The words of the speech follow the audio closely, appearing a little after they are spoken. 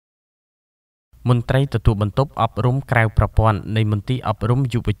មន្ត្រីទទួលបន្ទុកអប់រំក្រៅប្រព័ន្ធនៃមន្ទីរអប់រំ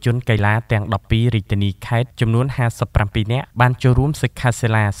យុវជនកីឡាទាំង12រាជធានីខេត្តចំនួន57នាក់បានចូលរួមសិក្ខាសា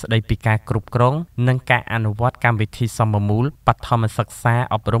លាស្ដីពីការគ្រប់គ្រងនិងការអនុវត្តកម្មវិធីសមមូលបឋមសិក្សា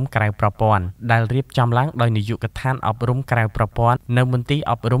អប់រំក្រៅប្រព័ន្ធដែលរៀបចំឡើងដោយនាយកដ្ឋានអប់រំក្រៅប្រព័ន្ធនៅមន្ទីរ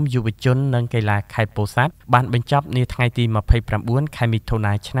អប់រំយុវជននិងកីឡាខេត្តពោធិ៍សាត់បានបញ្ចប់នាថ្ងៃទី29ខែមិថុ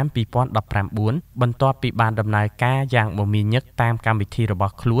នាឆ្នាំ2019បន្ទាប់ពីបានដំណើរការយ៉ាងមមាញឹកតាមកម្មវិធីរប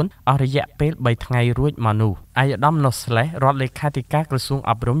ស់ខ្លួនអស់រយៈពេល3ថ្ងៃរួចមកនោះឯកឧត្តមនុស្លេះរដ្ឋលេខាធិការក្រសួង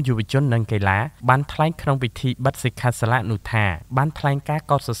អប់រំយុវជននិងកីឡាបានថ្លែងក្នុងពិធីបិទសិក្ខាសាលានោះថាបានថ្លែងការ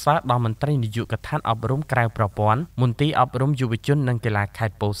កោតសរសើរដល់មន្ត្រីនាយកដ្ឋានអប់រំក្រៅប្រព័ន្ធមន្ទីរអប់រំយុវជននិងកីឡាខេ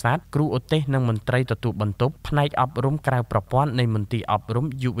ត្តពោធិ៍សាត់គ្រូឧទ្ទេសនិងមន្ត្រីទទួលបន្ទុកផ្នែកអប់រំក្រៅប្រព័ន្ធនៃមន្ទីរអប់រំ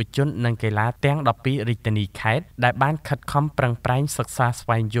យុវជននិងកីឡាទាំង12រាជធានីខេត្តដែលបានខិតខំប្រឹងប្រែងសិក្សាស្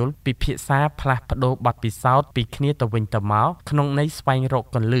វែងយល់ពិភាក្សាផ្លាស់ប្ដូរបទពិសោធន៍ពីគ្នាទៅវិញទៅមកក្នុងន័យស្វែងរក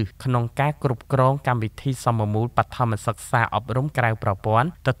គន្លឹះក្នុងការគ្រប់គ្រងកម្មវិធីសមមូលបឋមសិក្សាអប់រំក្រៅប្រព័ន្ធ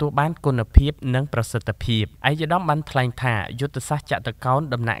ទទួលបានគុណភាពនិងប្រសិទ្ធភាពឯកឧត្តមបានថ្លែងថាយុទ្ធសាស្ត្រចតុកោណ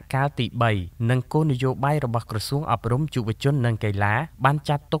ដំណាក់កាលទី3និងគោលនយោបាយរបស់ក្រសួងអប់រំយុវជននិងកីឡាបាន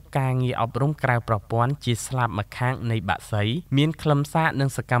ចាត់ទុកការងារអប់រំក្រៅប្រព័ន្ធជាស្លាបម្ខាងនៃបក្សីមានខ្លឹមសារនិង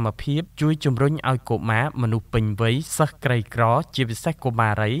សកម្មភាពជួយជំរុញឲ្យកុមារមនុស្សពេញវ័យសិស្សក្រីក្រជាពិសេសកុមា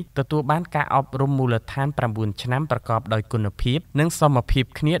រីទទួលបានការអប់រំមូលដ្ឋាន9ឆ្នាំប្រកបដោយគុណភាពនិងសមភាព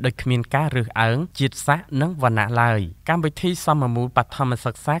គ្នាដោយគ្មានការរើសអើងជាតិសាសន៍និងវណ្ណៈឡើយកម្មវិធីសមមូលបឋម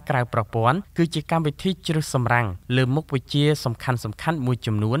សិក្សាក្រៅប្រព័ន្ធគឺជាកម្មវិធីជ្រើសសម្រាំងលើមុខវិជ្ជាសំខាន់មួយ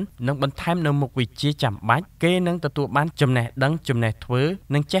ចំនួននិងបន្ថែមនៅមុខវិជ្ជាចាំបាច់គេនឹងទទួលបានចំណេះដឹងចំណេះធ្វើ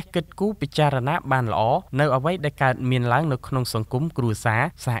និងចេះគិតគូរពិចារណាបានល្អនៅអ្វីដែលកើតមានឡើងនៅក្នុងសង្គមគ្រួសារ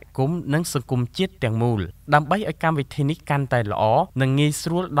សហគមន៍និងសង្គមជាតិទាំងមូលដើម្បីឲ្យកម្មវិធីនេះកាន់តែល្អនិងងាយស្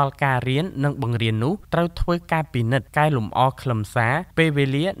រួលដល់ការរៀននិងបង្រៀននោះត្រូវធ្វើការពិនិត្យកែលម្អខ្លឹមសារពេលវេ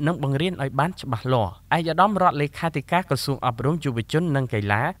លានិងបង្រៀនឲ្យបានច្បាស់លាស់ឯកឧត្តមរដ្ឋលេខាធិការក្រសួងអប់រំយុវជននិងកី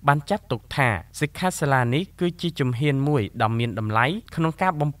ឡាបានចាត់ទុកថាសិក្ខាសាលានេះគឺជាជំហានមួយដ៏មានតម្លៃក្នុងកា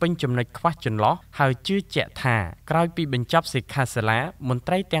របំពេញចំណុចខ្វះចន្លោះហើយជឿជាក់ថាក្រោយពីបញ្ចប់សិក្ខាសាលាមន្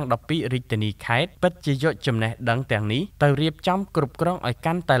ត្រីទាំង12រាជធានីខេត្តពិតជាយកចំណេះដឹងទាំងនេះទៅរៀបចំគ្រប់គ្រងឲ្យ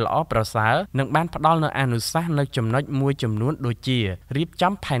កាន់តែល្អប្រសើរនិងបានផ្ដល់នូវអនុសាសន៍នៅចំណុចមួយចំនួនដូចជារៀប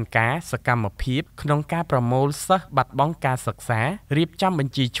ចំផែនការសកម្មភាពក្នុងការប្រមូលសិស្សបាត់បង់ការសិក្សារៀបចំប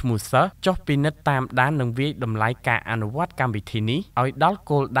ញ្ជីឈ្មោះសិស្សចុះពិនិត្យតាមដាននិងវាយតម្លៃការអនុវត្តកម្មវិធីនេះឲ្យដល់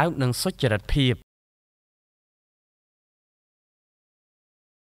គោលដៅនិងសុចរិតភាព